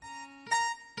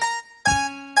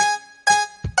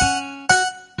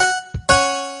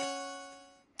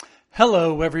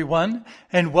Hello, everyone,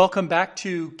 and welcome back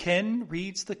to Ken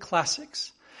Reads the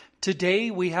Classics. Today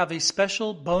we have a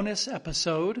special bonus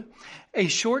episode, a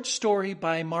short story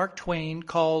by Mark Twain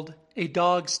called A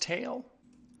Dog's Tale.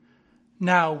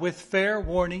 Now, with fair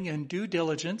warning and due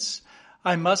diligence,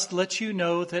 I must let you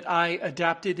know that I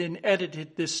adapted and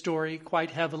edited this story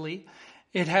quite heavily.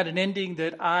 It had an ending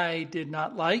that I did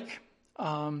not like,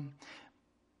 and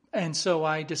so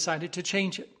I decided to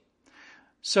change it.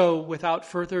 So, without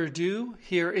further ado,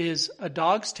 here is A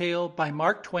Dog's Tale by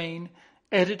Mark Twain,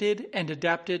 edited and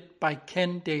adapted by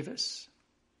Ken Davis.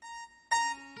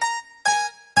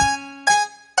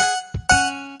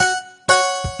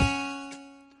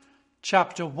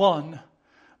 Chapter 1.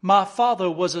 My father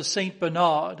was a St.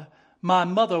 Bernard, my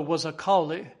mother was a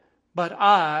collie, but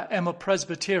I am a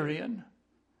Presbyterian.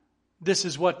 This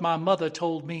is what my mother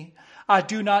told me. I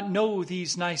do not know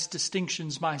these nice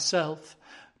distinctions myself.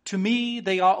 To me,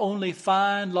 they are only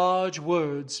fine, large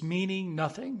words, meaning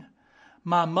nothing.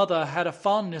 My mother had a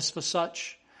fondness for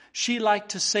such. She liked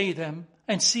to say them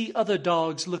and see other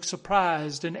dogs look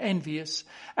surprised and envious,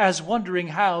 as wondering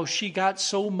how she got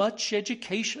so much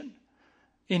education.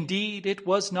 Indeed, it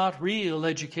was not real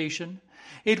education.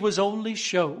 It was only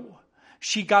show.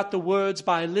 She got the words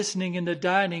by listening in the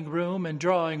dining room and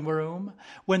drawing room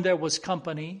when there was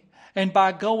company, and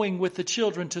by going with the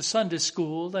children to Sunday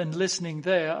school and listening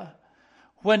there.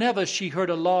 Whenever she heard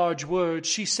a large word,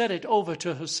 she said it over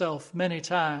to herself many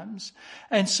times,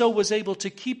 and so was able to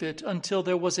keep it until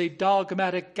there was a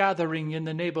dogmatic gathering in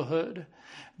the neighborhood.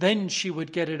 Then she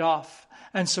would get it off,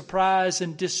 and surprise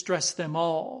and distress them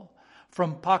all,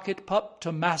 from pocket pup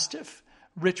to mastiff,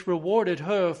 which rewarded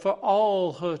her for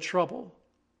all her trouble.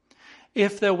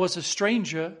 If there was a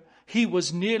stranger, he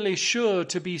was nearly sure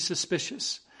to be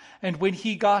suspicious, and when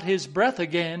he got his breath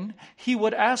again, he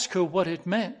would ask her what it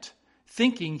meant,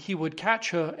 thinking he would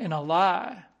catch her in a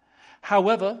lie.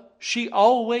 However, she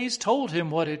always told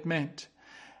him what it meant,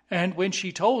 and when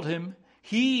she told him,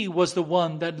 he was the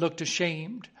one that looked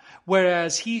ashamed,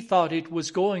 whereas he thought it was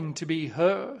going to be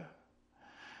her.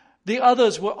 The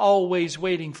others were always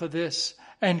waiting for this,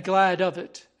 and glad of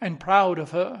it, and proud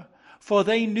of her, for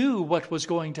they knew what was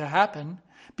going to happen,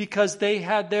 because they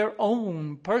had their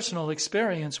own personal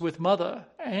experience with Mother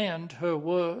and her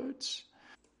words.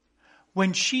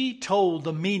 When she told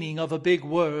the meaning of a big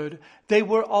word, they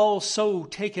were all so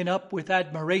taken up with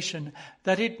admiration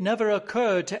that it never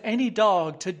occurred to any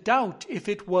dog to doubt if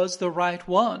it was the right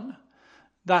one.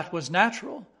 That was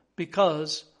natural,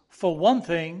 because, for one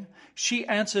thing, she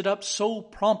answered up so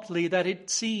promptly that it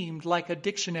seemed like a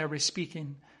dictionary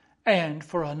speaking, and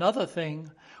for another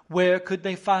thing, where could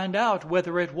they find out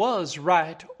whether it was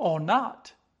right or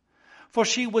not? For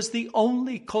she was the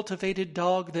only cultivated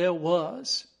dog there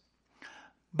was.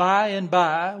 By and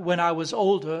by, when I was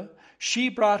older, she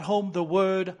brought home the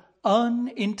word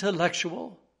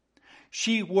unintellectual.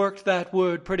 She worked that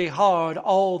word pretty hard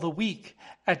all the week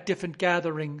at different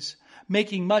gatherings,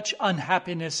 making much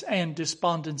unhappiness and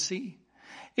despondency.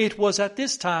 It was at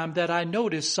this time that I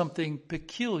noticed something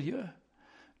peculiar.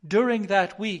 During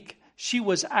that week, she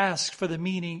was asked for the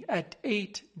meaning at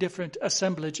 8 different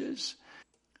assemblages.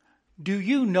 Do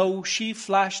you know she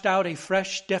flashed out a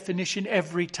fresh definition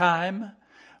every time,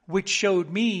 which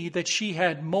showed me that she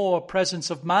had more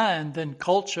presence of mind than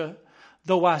culture,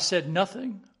 though I said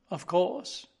nothing, of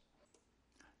course.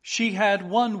 She had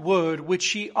one word which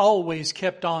she always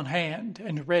kept on hand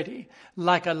and ready,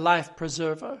 like a life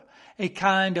preserver, a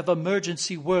kind of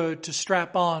emergency word to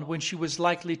strap on when she was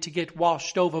likely to get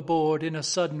washed overboard in a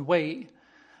sudden way.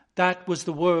 That was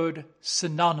the word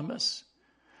synonymous.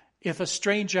 If a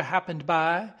stranger happened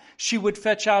by, she would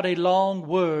fetch out a long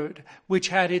word which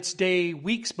had its day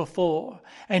weeks before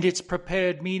and its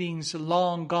prepared meanings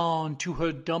long gone to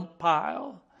her dump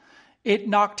pile. It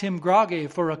knocked him groggy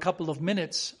for a couple of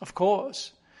minutes, of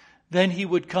course. Then he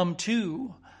would come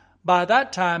to. By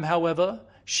that time, however,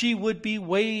 she would be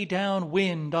way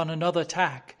downwind on another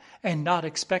tack and not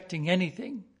expecting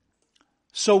anything.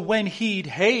 So when he'd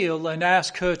hail and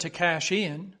ask her to cash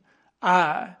in,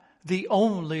 I, the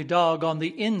only dog on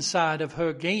the inside of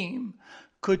her game,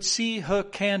 could see her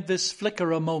canvas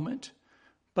flicker a moment,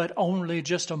 but only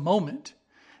just a moment.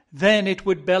 Then it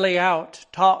would belly out,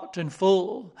 taut and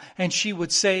full, and she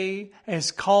would say,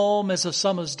 as calm as a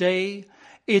summer's day,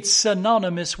 it's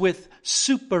synonymous with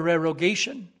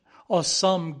supererogation, or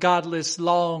some godless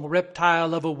long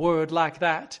reptile of a word like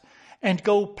that, and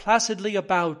go placidly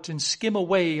about and skim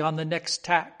away on the next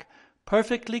tack,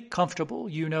 perfectly comfortable,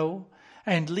 you know,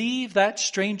 and leave that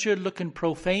stranger looking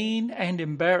profane and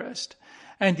embarrassed,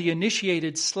 and the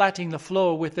initiated slatting the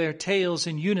floor with their tails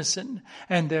in unison,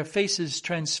 and their faces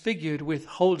transfigured with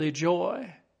holy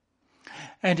joy.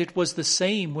 And it was the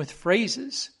same with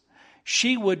phrases.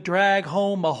 She would drag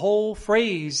home a whole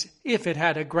phrase if it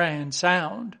had a grand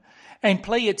sound, and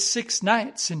play it 6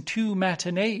 nights and 2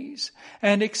 matinees,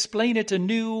 and explain it a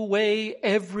new way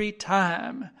every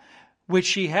time, which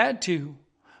she had to,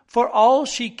 for all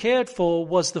she cared for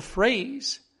was the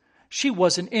phrase. She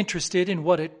wasn't interested in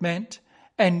what it meant,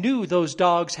 and knew those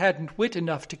dogs hadn't wit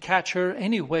enough to catch her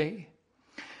anyway.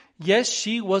 Yes,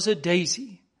 she was a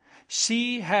daisy.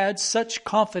 She had such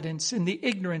confidence in the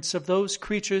ignorance of those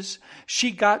creatures, she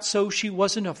got so she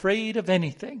wasn't afraid of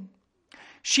anything.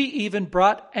 She even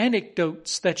brought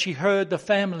anecdotes that she heard the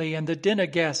family and the dinner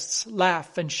guests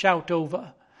laugh and shout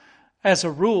over. As a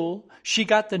rule, she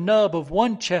got the nub of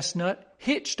one chestnut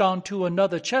hitched onto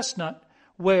another chestnut,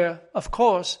 where, of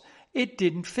course, it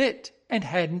didn't fit and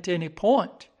hadn't any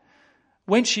point.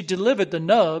 When she delivered the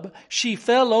nub, she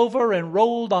fell over and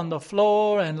rolled on the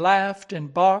floor and laughed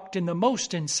and barked in the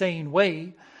most insane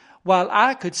way, while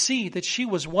I could see that she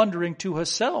was wondering to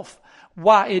herself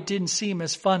why it didn't seem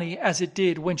as funny as it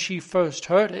did when she first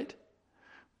heard it.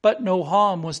 But no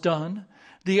harm was done.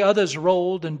 The others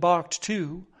rolled and barked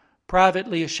too,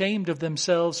 privately ashamed of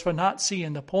themselves for not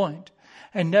seeing the point,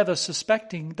 and never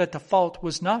suspecting that the fault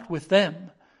was not with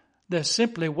them. There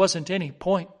simply wasn't any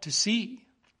point to see.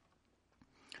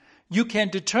 You can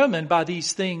determine by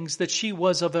these things that she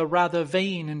was of a rather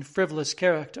vain and frivolous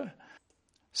character.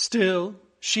 Still,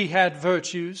 she had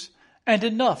virtues, and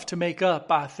enough to make up,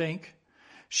 I think.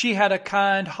 She had a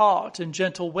kind heart and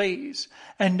gentle ways,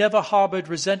 and never harbored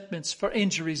resentments for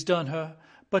injuries done her,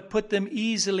 but put them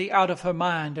easily out of her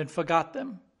mind and forgot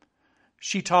them.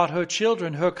 She taught her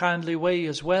children her kindly way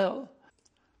as well.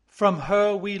 From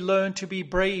her we learn to be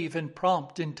brave and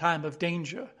prompt in time of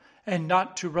danger, and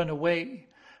not to run away,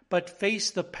 but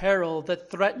face the peril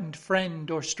that threatened friend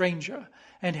or stranger,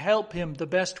 and help him the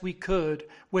best we could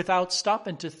without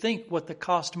stopping to think what the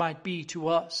cost might be to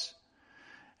us.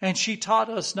 And she taught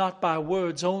us not by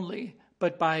words only,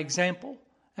 but by example,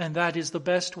 and that is the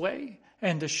best way,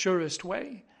 and the surest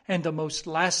way, and the most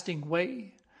lasting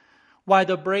way. Why,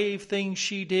 the brave things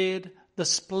she did, the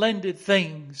splendid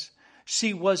things.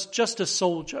 She was just a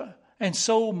soldier, and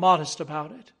so modest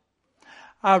about it.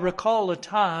 I recall a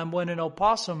time when an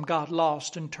opossum got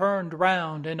lost and turned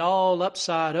round and all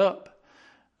upside up.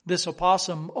 This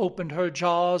opossum opened her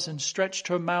jaws and stretched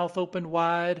her mouth open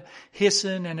wide,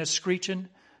 hissing and a-screeching,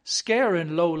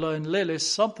 scaring Lola and Lily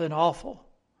something awful.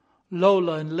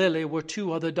 Lola and Lily were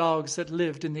 2 other dogs that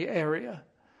lived in the area.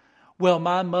 Well,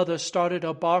 my mother started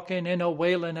a-barking and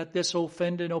a-wailing at this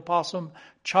offending opossum,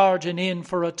 charging in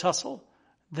for a tussle,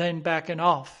 then backing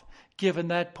off, giving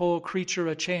that poor creature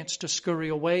a chance to scurry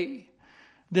away.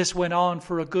 This went on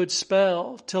for a good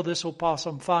spell till this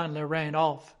opossum finally ran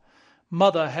off.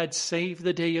 Mother had saved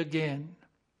the day again.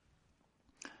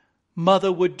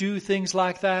 Mother would do things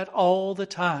like that all the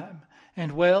time,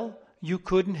 and well, you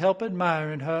couldn't help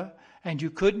admiring her, and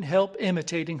you couldn't help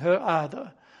imitating her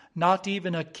either. Not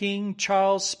even a King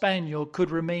Charles Spaniel could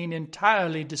remain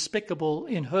entirely despicable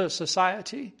in her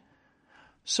society.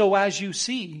 So as you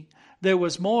see, there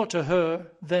was more to her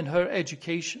than her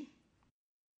education.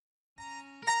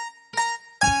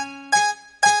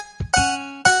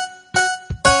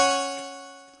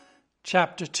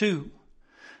 Chapter 2.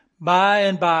 By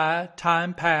and by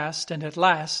time passed, and at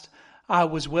last I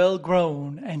was well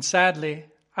grown, and sadly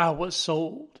I was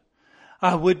sold.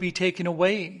 I would be taken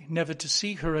away, never to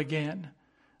see her again.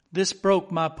 This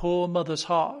broke my poor mother's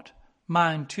heart,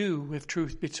 mine too, if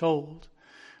truth be told.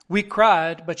 We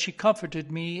cried, but she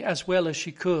comforted me as well as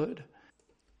she could.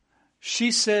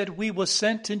 She said we were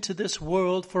sent into this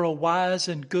world for a wise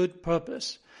and good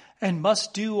purpose, and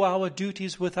must do our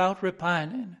duties without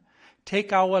repining,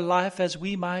 take our life as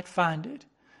we might find it,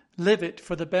 live it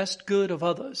for the best good of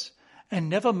others, and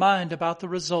never mind about the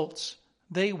results.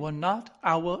 They were not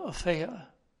our affair.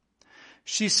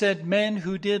 She said men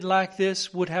who did like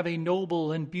this would have a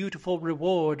noble and beautiful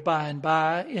reward by and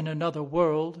by in another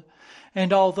world,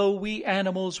 and although we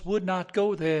animals would not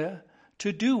go there,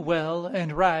 to do well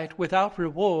and right without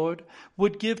reward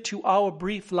would give to our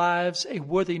brief lives a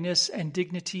worthiness and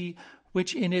dignity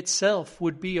which in itself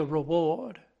would be a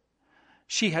reward.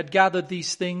 She had gathered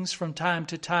these things from time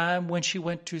to time when she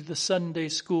went to the Sunday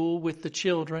school with the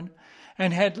children,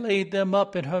 and had laid them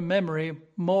up in her memory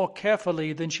more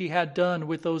carefully than she had done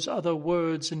with those other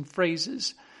words and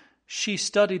phrases. She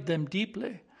studied them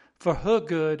deeply, for her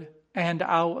good and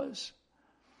ours.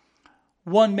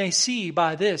 One may see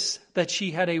by this that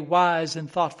she had a wise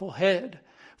and thoughtful head,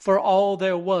 for all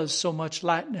there was so much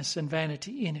lightness and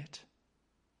vanity in it.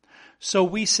 So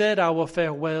we said our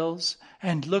farewells,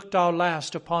 and looked our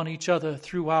last upon each other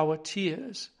through our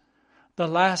tears. The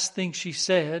last thing she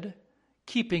said,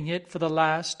 keeping it for the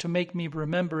last to make me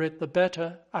remember it the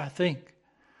better, I think.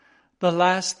 The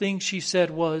last thing she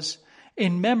said was,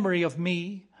 "In memory of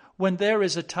me, when there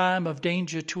is a time of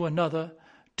danger to another,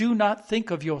 do not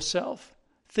think of yourself.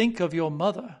 Think of your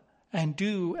mother, and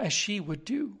do as she would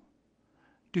do."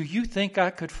 Do you think I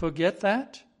could forget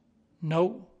that?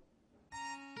 No.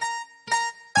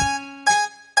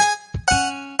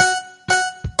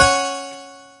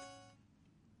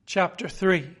 Chapter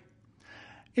 3.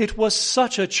 It was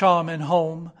such a charming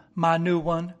home, my new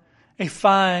one, a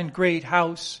fine great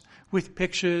house with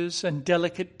pictures and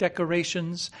delicate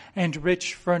decorations and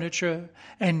rich furniture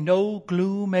and no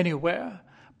gloom anywhere,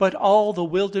 but all the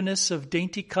wilderness of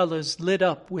dainty colors lit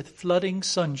up with flooding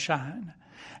sunshine,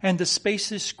 and the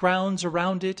spacious grounds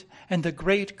around it and the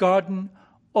great garden,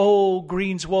 oh,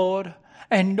 greensward,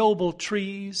 and noble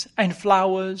trees and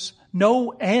flowers,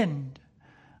 no end.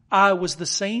 I was the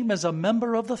same as a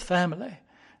member of the family.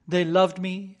 They loved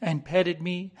me and petted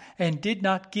me and did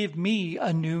not give me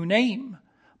a new name,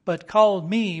 but called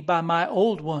me by my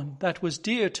old one that was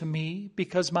dear to me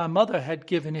because my mother had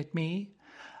given it me,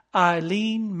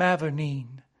 Eileen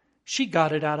Mavourneen. She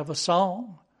got it out of a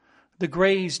song. The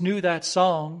Grays knew that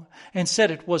song and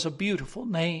said it was a beautiful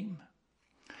name.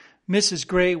 Mrs.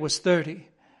 Gray was 30,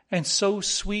 and so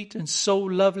sweet and so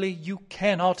lovely you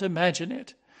cannot imagine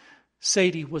it.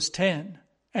 Sadie was 10,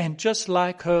 and just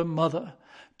like her mother,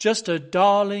 just a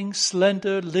darling,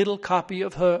 slender little copy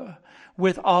of her,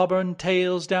 with auburn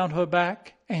tails down her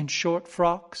back and short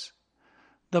frocks.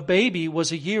 The baby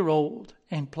was a year old,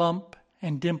 and plump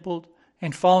and dimpled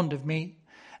and fond of me,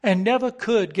 and never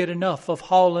could get enough of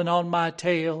hauling on my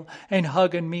tail and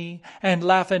hugging me and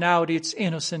laughing out its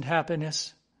innocent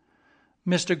happiness.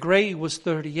 Mr. Gray was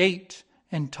 38,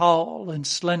 and tall and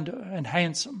slender and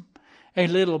handsome, a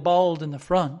little bald in the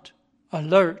front,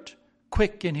 alert,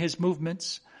 quick in his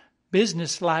movements,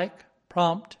 businesslike,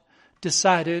 prompt,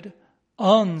 decided,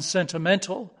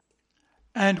 unsentimental,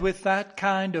 and with that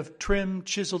kind of trim,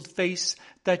 chiseled face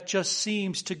that just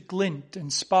seems to glint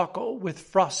and sparkle with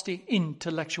frosty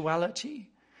intellectuality.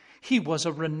 He was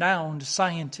a renowned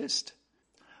scientist.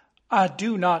 I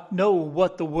do not know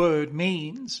what the word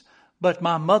means, but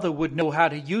my mother would know how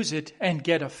to use it and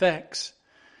get effects.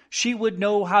 She would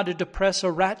know how to depress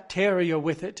a rat terrier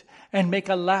with it and make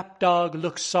a lapdog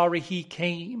look sorry he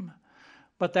came.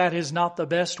 But that is not the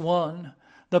best one.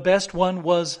 The best one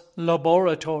was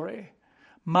laboratory.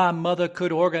 My mother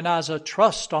could organize a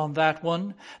trust on that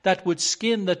one that would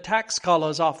skin the tax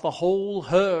collars off the whole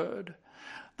herd.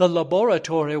 The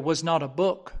laboratory was not a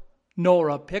book, nor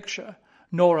a picture,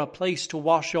 nor a place to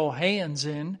wash your hands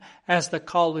in, as the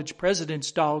college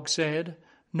president's dog said.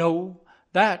 No,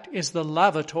 that is the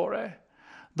lavatory.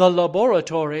 The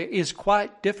laboratory is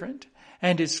quite different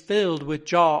and is filled with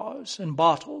jars and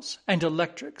bottles and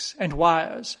electrics and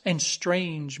wires and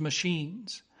strange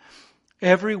machines.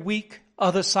 Every week,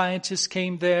 other scientists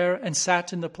came there and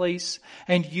sat in the place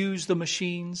and used the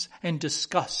machines and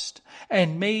discussed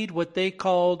and made what they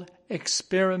called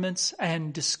experiments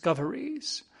and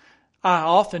discoveries. I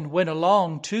often went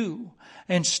along, too,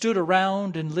 and stood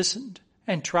around and listened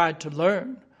and tried to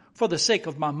learn, for the sake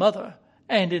of my mother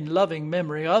and in loving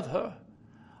memory of her,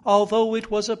 although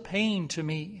it was a pain to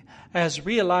me, as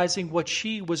realizing what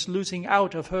she was losing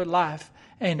out of her life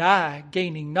and I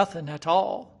gaining nothing at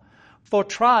all. For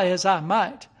try as I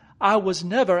might, I was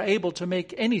never able to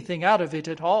make anything out of it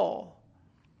at all.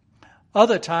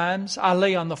 Other times I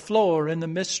lay on the floor in the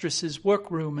mistress's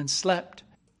workroom and slept,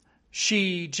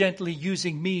 she gently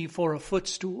using me for a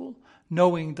footstool,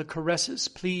 knowing the caresses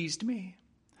pleased me.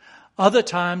 Other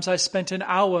times I spent an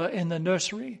hour in the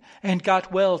nursery and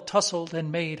got well tussled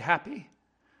and made happy.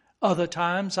 Other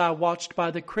times I watched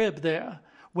by the crib there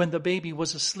when the baby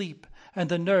was asleep and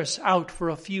the nurse out for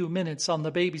a few minutes on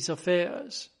the baby's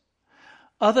affairs.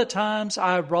 Other times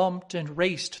I romped and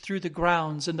raced through the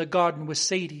grounds in the garden with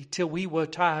Sadie till we were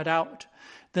tired out,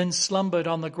 then slumbered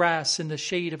on the grass in the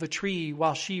shade of a tree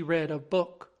while she read a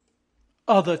book.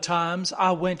 Other times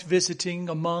I went visiting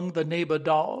among the neighbor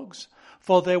dogs,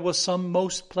 for there were some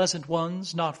most pleasant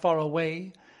ones not far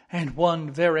away, and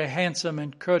one very handsome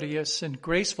and courteous and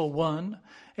graceful one,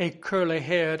 a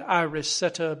curly-haired Irish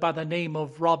setter by the name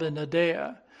of Robin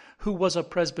Adair, who was a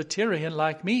Presbyterian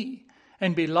like me,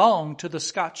 and belonged to the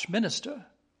Scotch minister.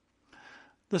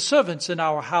 The servants in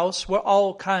our house were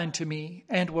all kind to me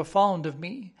and were fond of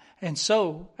me, and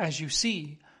so, as you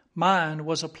see, mine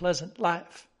was a pleasant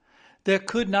life. There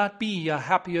could not be a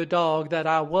happier dog that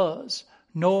I was,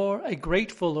 nor a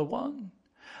gratefuller one.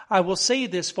 I will say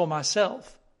this for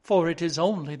myself, for it is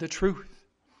only the truth.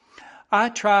 I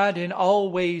tried in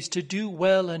all ways to do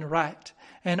well and right,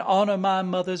 and honor my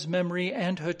mother's memory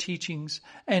and her teachings,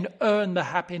 and earn the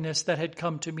happiness that had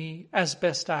come to me as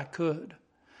best I could.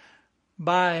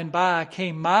 By and by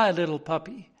came my little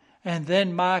puppy, and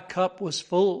then my cup was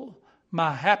full.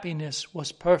 My happiness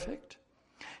was perfect.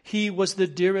 He was the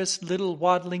dearest little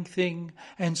waddling thing,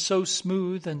 and so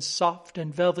smooth and soft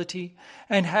and velvety,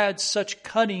 and had such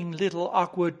cunning little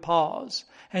awkward paws,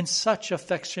 and such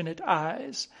affectionate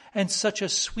eyes, and such a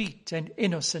sweet and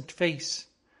innocent face.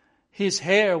 His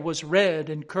hair was red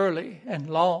and curly and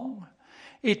long.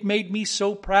 It made me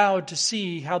so proud to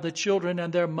see how the children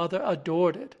and their mother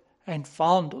adored it, and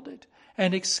fondled it,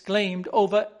 and exclaimed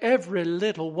over every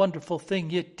little wonderful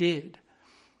thing it did.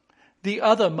 The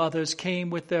other mothers came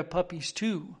with their puppies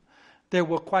too. There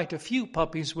were quite a few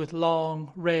puppies with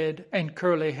long, red, and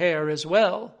curly hair as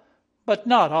well, but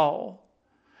not all.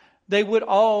 They would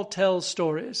all tell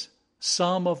stories,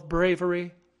 some of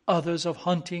bravery, others of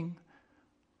hunting.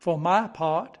 For my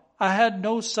part, I had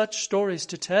no such stories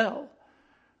to tell.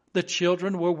 The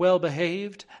children were well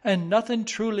behaved, and nothing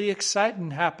truly exciting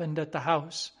happened at the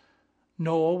house.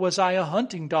 Nor was I a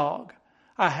hunting dog.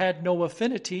 I had no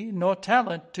affinity nor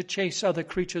talent to chase other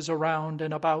creatures around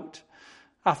and about.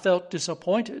 I felt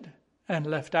disappointed and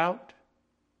left out.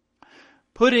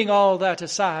 Putting all that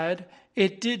aside,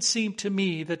 it did seem to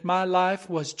me that my life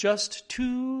was just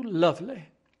too lovely.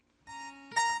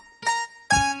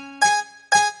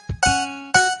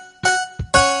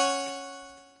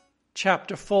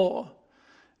 Chapter 4.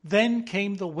 Then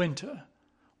came the winter.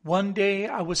 One day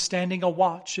I was standing a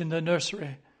watch in the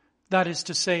nursery. That is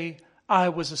to say, I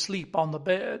was asleep on the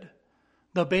bed.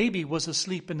 The baby was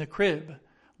asleep in the crib,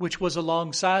 which was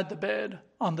alongside the bed,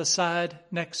 on the side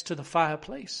next to the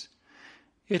fireplace.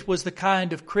 It was the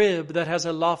kind of crib that has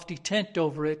a lofty tent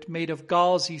over it made of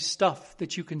gauzy stuff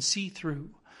that you can see through.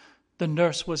 The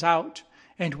nurse was out,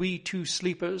 and we two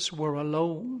sleepers were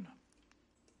alone.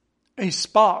 A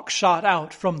spark shot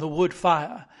out from the wood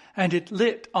fire, and it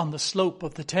lit on the slope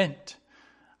of the tent.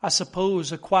 I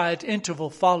suppose a quiet interval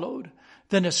followed.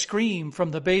 Then a scream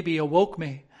from the baby awoke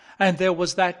me, and there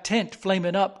was that tent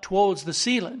flaming up towards the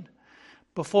ceiling.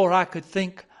 Before I could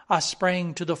think, I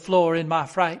sprang to the floor in my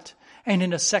fright, and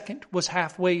in a second was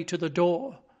halfway to the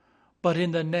door. But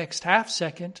in the next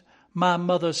half-second, my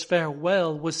mother's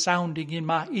farewell was sounding in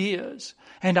my ears,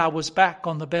 and I was back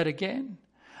on the bed again.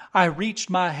 I reached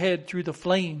my head through the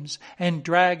flames and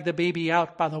dragged the baby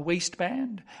out by the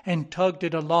waistband and tugged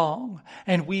it along,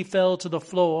 and we fell to the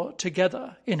floor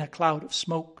together in a cloud of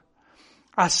smoke.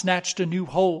 I snatched a new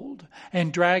hold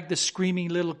and dragged the screaming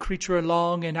little creature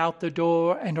along and out the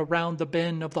door and around the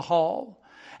bend of the hall,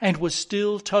 and was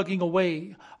still tugging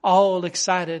away, all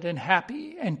excited and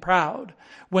happy and proud,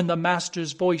 when the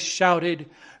master's voice shouted,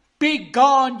 "Be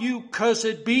gone, you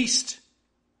cursed beast!"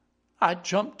 I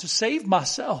jumped to save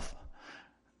myself.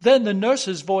 Then the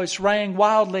nurse's voice rang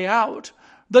wildly out,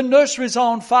 "The nursery's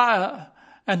on fire!"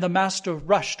 and the master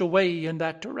rushed away in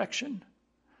that direction.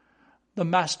 The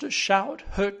master's shout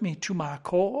hurt me to my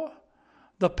core.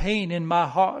 The pain in my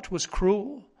heart was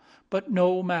cruel, but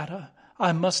no matter.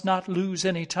 I must not lose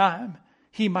any time.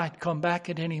 He might come back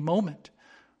at any moment.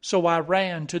 So I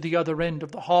ran to the other end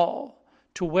of the hall,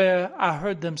 to where I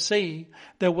heard them say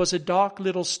there was a dark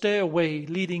little stairway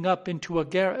leading up into a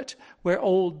garret where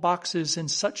old boxes and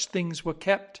such things were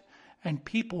kept, and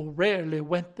people rarely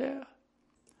went there.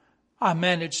 I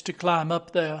managed to climb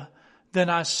up there. Then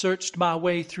I searched my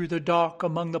way through the dark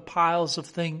among the piles of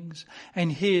things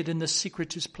and hid in the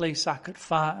secretest place I could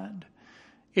find.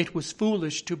 It was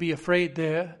foolish to be afraid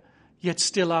there, yet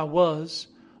still I was,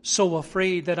 so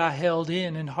afraid that I held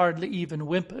in and hardly even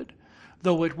whimpered,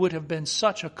 though it would have been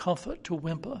such a comfort to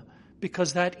whimper,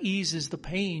 because that eases the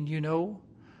pain, you know.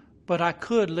 But I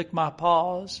could lick my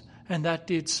paws, and that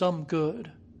did some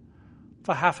good.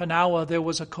 For half an hour there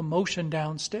was a commotion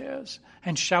downstairs,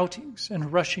 and shoutings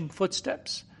and rushing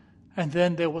footsteps, and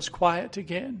then there was quiet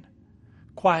again.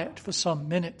 Quiet for some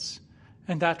minutes,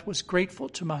 and that was grateful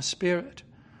to my spirit,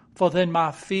 for then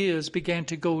my fears began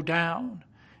to go down,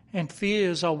 and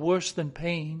fears are worse than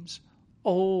pains,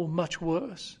 oh, much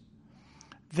worse.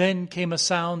 Then came a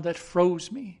sound that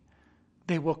froze me.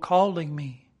 They were calling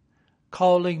me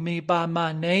by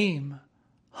my name,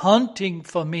 hunting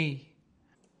for me.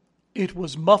 It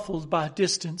was muffled by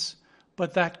distance,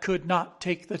 but that could not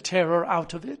take the terror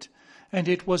out of it, and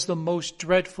it was the most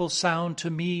dreadful sound to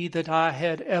me that I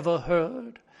had ever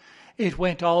heard. It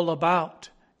went all about,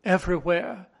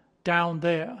 everywhere, down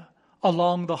there,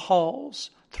 along the halls,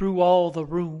 through all the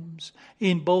rooms,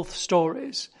 in both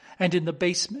stories, and in the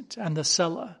basement and the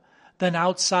cellar, then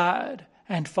outside,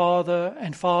 and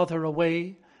farther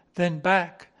away, then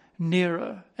back,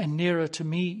 nearer and nearer to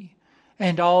me,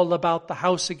 and all about the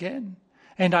house again,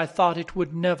 and I thought it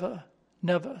would never,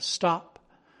 never stop.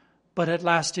 But at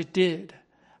last it did,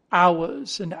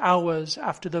 hours and hours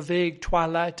after the vague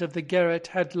twilight of the garret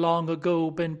had long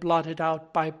ago been blotted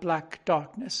out by black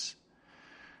darkness.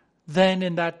 Then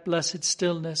in that blessed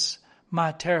stillness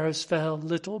my terrors fell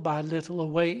little by little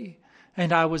away,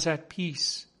 and I was at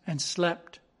peace and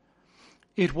slept.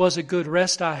 It was a good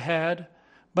rest I had,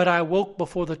 but I woke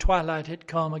before the twilight had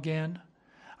come again.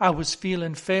 I was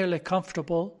feeling fairly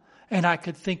comfortable, and I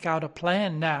could think out a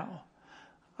plan now.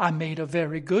 I made a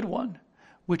very good one,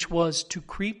 which was to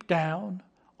creep down,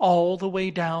 all the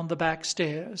way down the back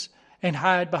stairs, and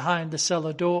hide behind the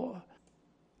cellar door,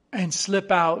 and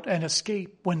slip out and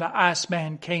escape when the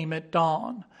iceman came at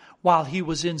dawn, while he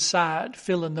was inside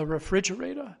filling the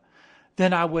refrigerator.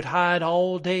 Then I would hide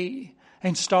all day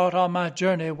and start on my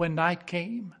journey when night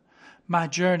came. My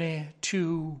journey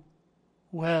to,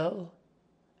 well,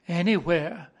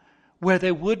 anywhere where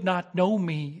they would not know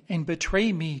me and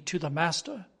betray me to the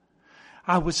master.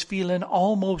 I was feeling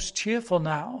almost cheerful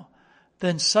now.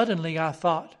 Then suddenly I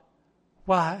thought,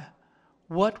 why,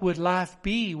 what would life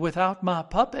be without my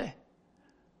puppy?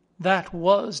 That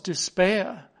was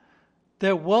despair.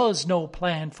 There was no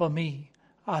plan for me.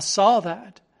 I saw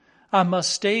that. I must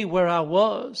stay where I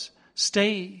was,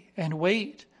 stay and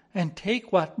wait and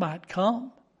take what might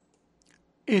come.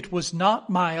 It was not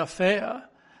my affair.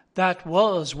 That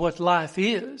was what life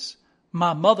is.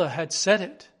 My mother had said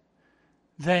it.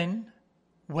 Then,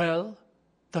 well,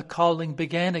 the calling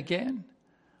began again.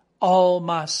 All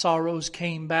my sorrows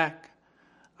came back.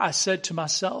 I said to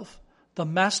myself, the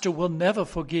master will never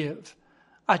forgive.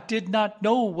 I did not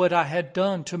know what I had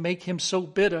done to make him so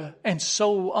bitter and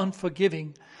so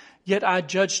unforgiving, yet I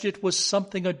judged it was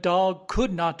something a dog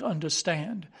could not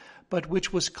understand, but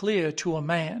which was clear to a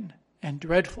man and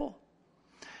dreadful.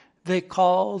 They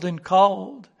called and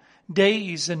called,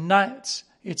 days and nights,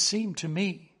 it seemed to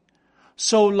me,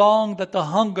 so long that the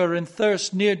hunger and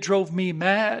thirst near drove me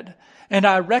mad, and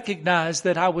I recognized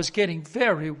that I was getting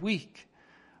very weak.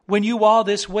 When you are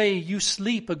this way, you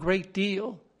sleep a great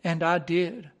deal, and I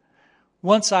did.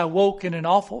 Once I woke in an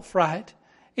awful fright.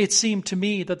 It seemed to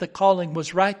me that the calling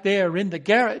was right there in the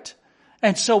garret,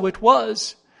 and so it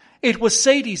was. It was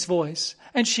Sadie's voice,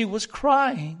 and she was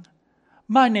crying.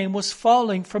 My name was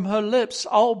falling from her lips,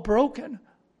 all broken.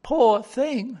 Poor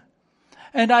thing.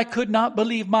 And I could not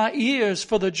believe my ears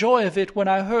for the joy of it when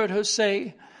I heard her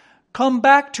say, "Come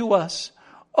back to us.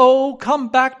 Oh, come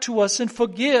back to us and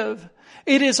forgive.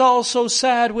 It is all so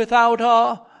sad without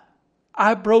our—"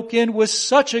 I broke in with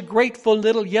such a grateful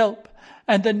little yelp,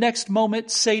 and the next moment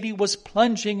Sadie was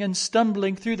plunging and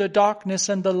stumbling through the darkness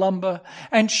and the lumber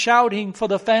and shouting for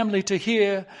the family to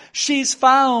hear, "She's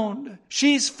found!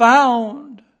 She's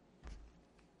found!"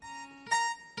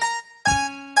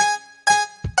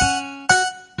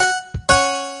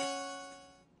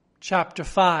 Chapter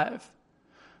 5.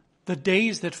 The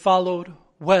days that followed,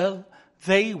 well,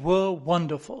 they were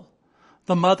wonderful.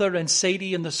 The mother and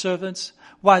Sadie and the servants,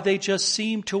 why, they just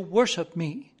seemed to worship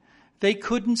me. They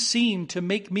couldn't seem to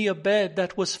make me a bed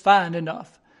that was fine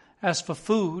enough. As for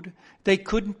food, they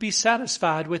couldn't be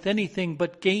satisfied with anything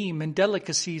but game and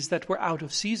delicacies that were out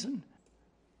of season.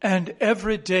 And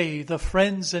every day the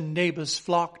friends and neighbors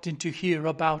flocked in to hear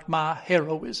about my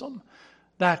heroism.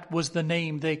 That was the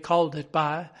name they called it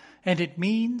by, and it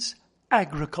means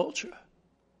agriculture.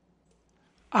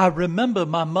 I remember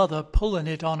my mother pulling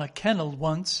it on a kennel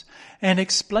once and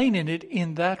explaining it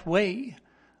in that way,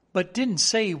 but didn't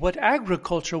say what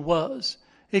agriculture was,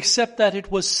 except that it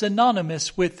was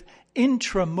synonymous with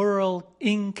intramural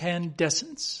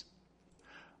incandescence.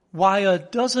 Why, a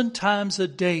dozen times a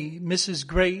day Mrs.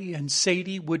 Gray and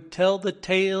Sadie would tell the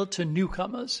tale to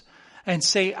newcomers and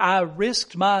say I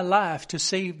risked my life to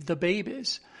save the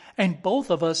babies, and both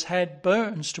of us had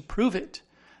burns to prove it.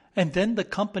 And then the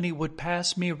company would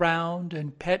pass me round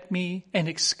and pet me and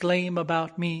exclaim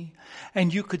about me,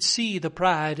 and you could see the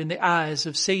pride in the eyes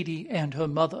of Sadie and her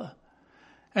mother.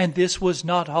 And this was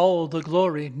not all the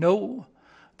glory, no.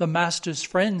 The master's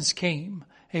friends came,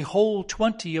 a whole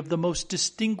 20 of the most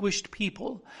distinguished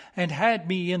people, and had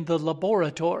me in the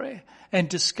laboratory and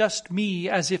discussed me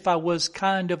as if I was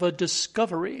kind of a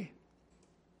discovery.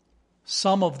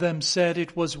 Some of them said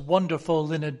it was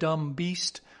wonderful in a dumb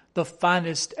beast, the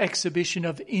finest exhibition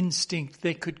of instinct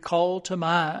they could call to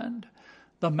mind.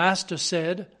 The master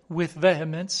said, with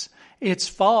vehemence, it's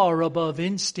far above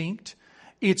instinct.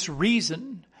 It's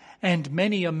reason, and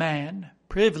many a man,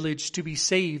 privileged to be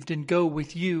saved and go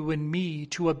with you and me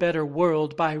to a better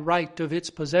world by right of its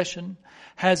possession,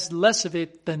 has less of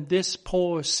it than this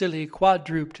poor silly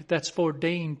quadruped that's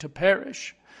foredaigned to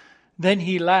perish. Then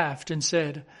he laughed and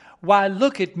said, "Why,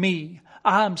 look at me,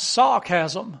 I'm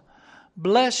sarcasm.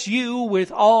 Bless you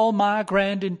with all my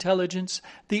grand intelligence,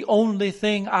 the only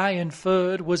thing I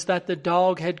inferred was that the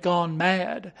dog had gone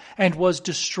mad and was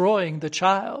destroying the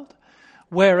child.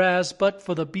 Whereas, but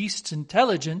for the beast's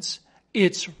intelligence,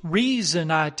 it's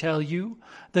reason, I tell you,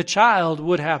 the child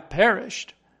would have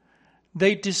perished."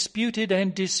 They disputed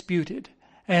and disputed,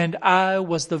 and I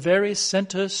was the very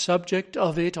center subject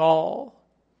of it all.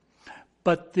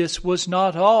 But this was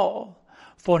not all.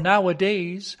 For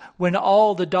nowadays, when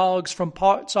all the dogs from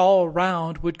parts all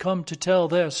round would come to tell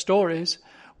their stories,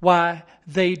 why,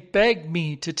 they'd beg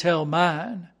me to tell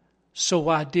mine. So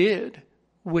I did,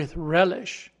 with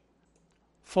relish.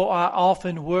 For I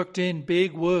often worked in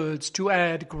big words to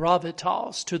add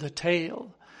gravitas to the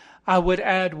tale. I would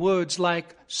add words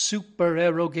like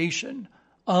supererogation,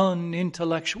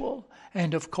 unintellectual,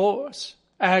 and of course,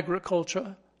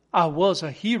 agriculture. I was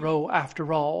a hero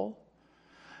after all.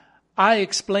 I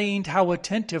explained how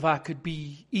attentive I could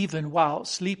be even while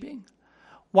sleeping.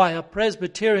 Why, a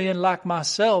Presbyterian like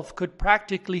myself could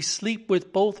practically sleep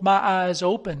with both my eyes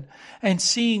open and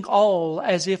seeing all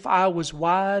as if I was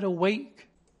wide awake.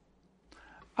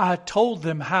 I told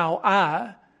them how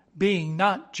I, being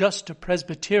not just a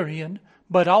Presbyterian,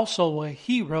 but also a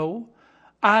hero,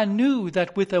 I knew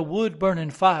that with a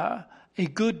wood-burning fire, a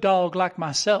good dog like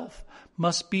myself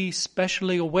must be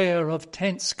specially aware of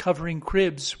tents covering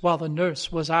cribs while the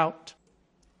nurse was out.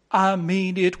 I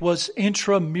mean, it was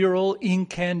intramural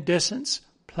incandescence,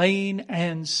 plain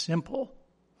and simple.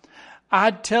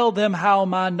 I'd tell them how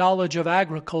my knowledge of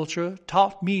agriculture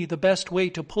taught me the best way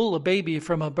to pull a baby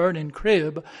from a burning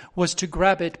crib was to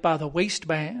grab it by the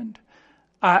waistband.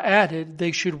 I added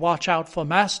they should watch out for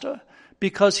master,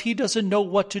 because he doesn't know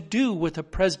what to do with a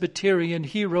Presbyterian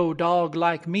hero dog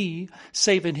like me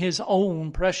saving his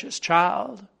own precious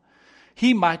child.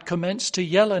 He might commence to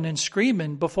yelling and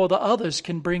screaming before the others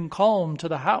can bring calm to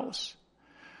the house.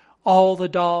 All the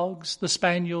dogs, the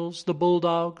spaniels, the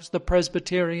bulldogs, the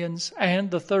Presbyterians, and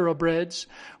the thoroughbreds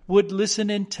would listen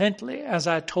intently as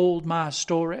I told my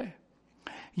story.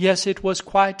 Yes, it was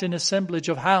quite an assemblage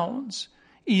of hounds.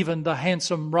 Even the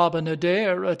handsome Robin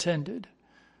Adair attended.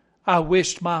 I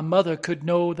wished my mother could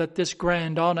know that this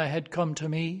grand honor had come to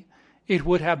me. It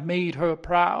would have made her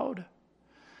proud.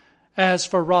 As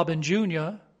for Robin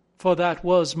Jr., for that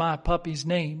was my puppy's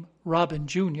name, Robin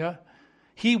Jr.,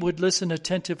 he would listen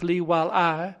attentively while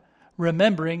I,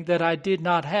 remembering that I did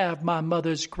not have my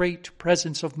mother's great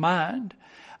presence of mind,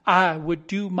 I would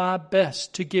do my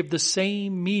best to give the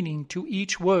same meaning to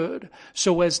each word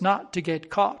so as not to get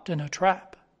caught in a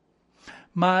trap.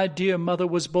 My dear mother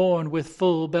was born with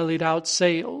full-bellied out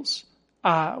sails.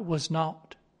 I was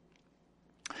not.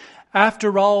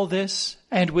 After all this,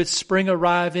 and with spring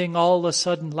arriving all a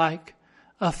sudden like,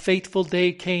 a fateful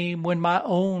day came when my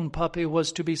own puppy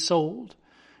was to be sold.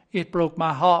 It broke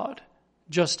my heart,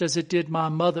 just as it did my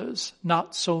mother's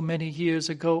not so many years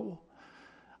ago.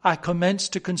 I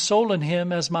commenced to consoling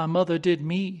him as my mother did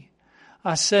me.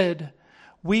 I said,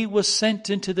 "We were sent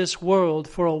into this world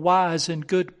for a wise and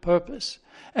good purpose,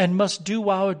 and must do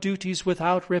our duties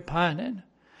without repining.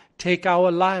 Take our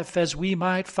life as we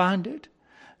might find it.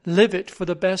 Live it for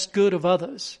the best good of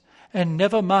others, and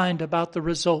never mind about the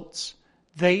results.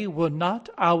 They were not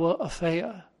our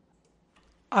affair."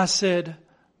 I said,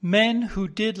 "Men who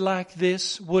did like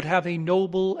this would have a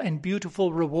noble and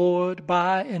beautiful reward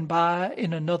by and by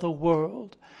in another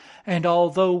world, and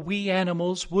although we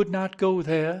animals would not go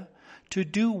there, to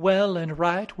do well and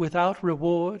right without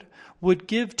reward would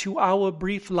give to our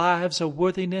brief lives a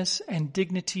worthiness and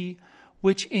dignity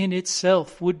which in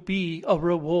itself would be a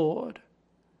reward."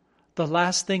 The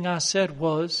last thing I said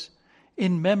was,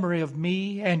 "In memory of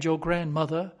me and your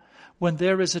grandmother, when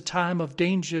there is a time of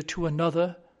danger to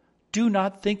another, do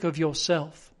not think of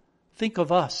yourself, think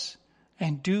of us,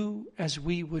 and do as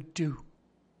we would do."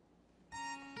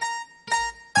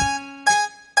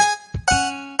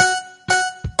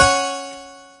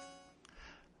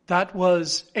 That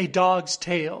was A Dog's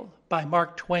Tale by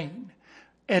Mark Twain,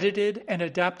 edited and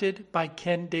adapted by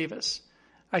Ken Davis.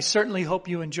 I certainly hope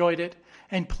you enjoyed it,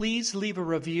 and please leave a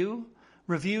review.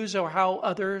 Reviews are how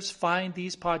others find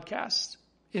these podcasts.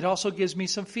 It also gives me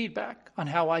some feedback on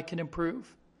how I can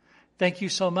improve. Thank you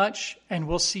so much, and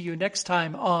we'll see you next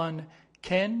time on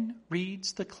Ken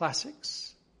Reads the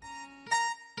Classics.